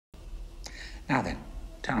Now then,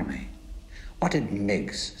 tell me, what did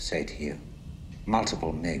Miggs say to you?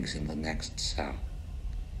 Multiple Miggs in the next cell.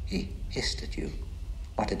 He hissed at you.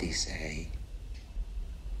 What did he say?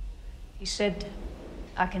 He said,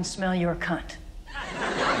 I can smell your cunt.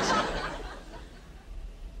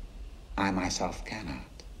 I myself cannot.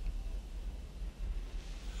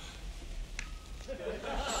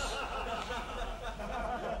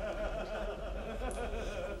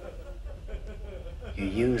 You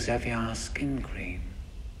use Evian skin cream.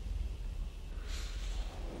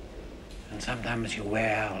 And sometimes you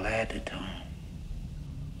wear lait de temps.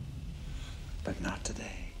 But not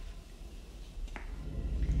today.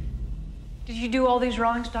 Did you do all these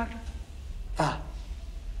drawings, Doctor? That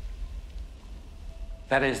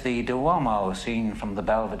is the Duomo scene from the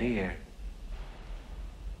Belvedere.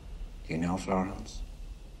 Do you know Florence?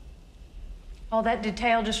 All that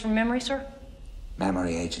detail just from memory, sir?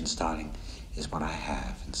 Memory, Agent Starling, is what I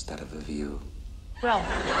have instead of a view. Well,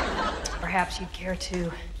 perhaps you'd care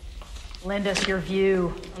to lend us your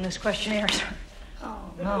view on this questionnaire, sir.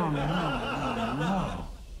 Oh, no.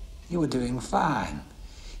 You were doing fine.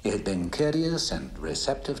 You had been courteous and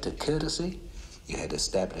receptive to courtesy. You had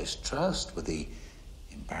established trust with the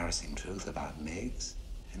embarrassing truth about Miggs.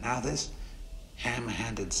 And now this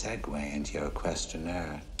ham-handed segue into your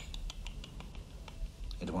questionnaire.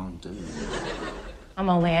 It won't do. I'm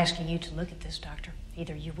only asking you to look at this, Doctor.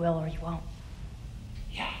 Either you will or you won't.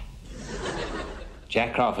 Yeah.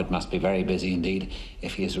 Jack Crawford must be very busy indeed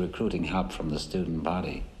if he is recruiting help from the student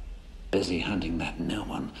body. Busy hunting that new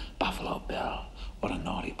one, Buffalo Bill. What a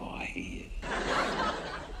naughty boy he is.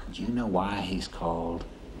 Do you know why he's called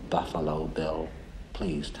Buffalo Bill?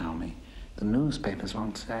 Please tell me. The newspapers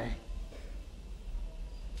won't say.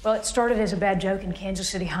 Well, it started as a bad joke in Kansas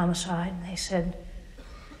City homicide. They said,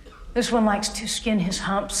 this one likes to skin his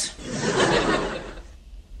humps.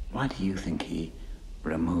 Why do you think he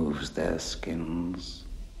removes their skins,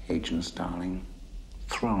 Agent Starling?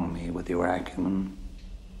 Throw me with your acumen.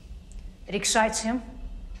 It excites him.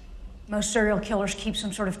 Most serial killers keep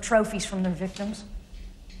some sort of trophies from their victims.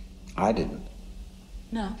 I didn't.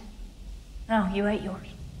 No. No, you ate yours.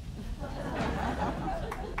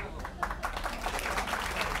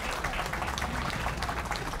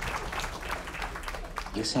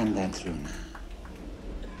 You send that through now.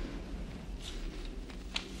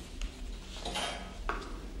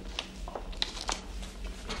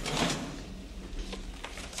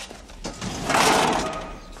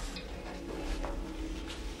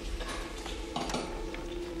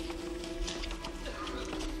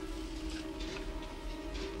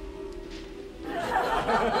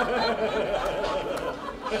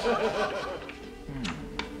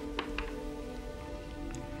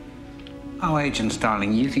 Oh, Agent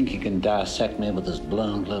Starling, you think you can dissect me with this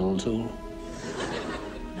blunt little tool?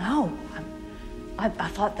 No. I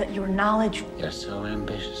thought that your knowledge... You're so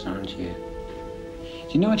ambitious, aren't you? Do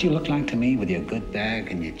you know what you look like to me with your good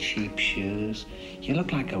bag and your cheap shoes? You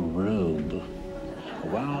look like a rube. A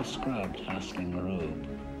well-scrubbed, hustling rube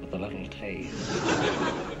with a little taste.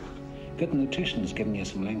 Good nutrition's given you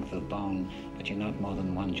some length of bone, but you're not more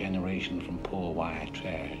than one generation from poor white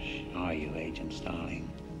trash, are you, Agent Starling?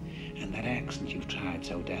 And that accent you've tried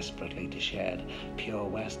so desperately to shed, pure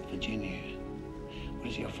West Virginia. What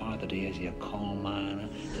does your father do? Is he a coal miner?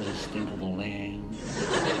 Does he stink of the land?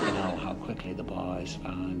 You know how quickly the boys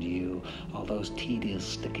found you. All those tedious,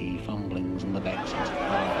 sticky fumblings in the backseats of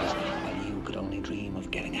cars, while you could only dream of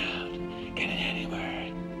getting out, getting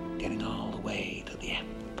anywhere, getting all the way to the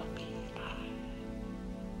apple pie.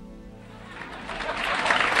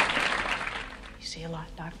 You see a lot,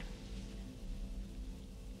 Doctor.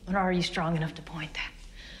 But are you strong enough to point that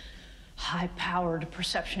high-powered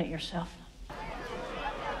perception at yourself?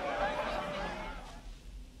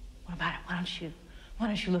 What about it? Why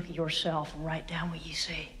don't you look at yourself and write down what you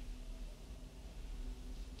see?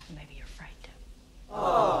 Maybe you're afraid to.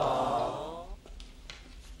 Aww.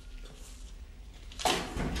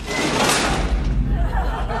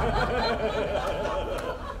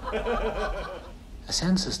 A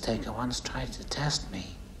census taker once tried to test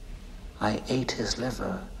me. I ate his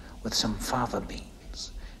liver with some fava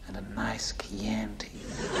beans and a nice Chianti.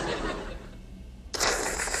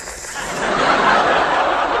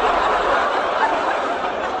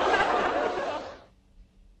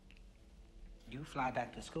 You fly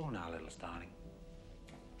back to school now, little Starling.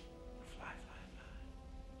 Fly.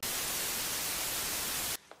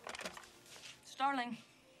 Starling.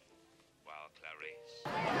 Well, Clarice.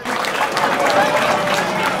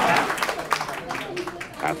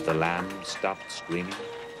 Have the lambs stopped screaming?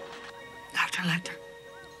 Dr. Lecter.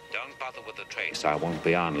 Don't bother with the trace. I won't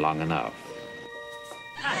be on long enough.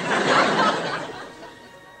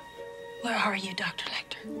 are you, Dr.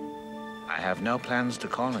 Lecter? I have no plans to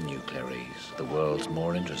call on you, Clarice. The world's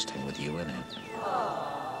more interesting with you in it.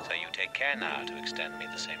 So you take care now to extend me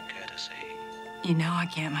the same courtesy. You know I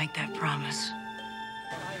can't make that promise.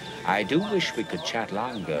 I do wish we could chat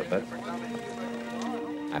longer, but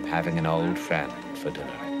I'm having an old friend for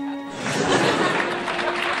dinner.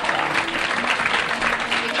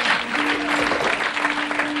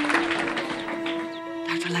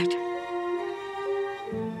 Dr. Lecter.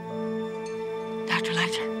 Dr.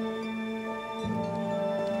 Lecter.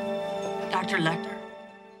 Dr. Lecter.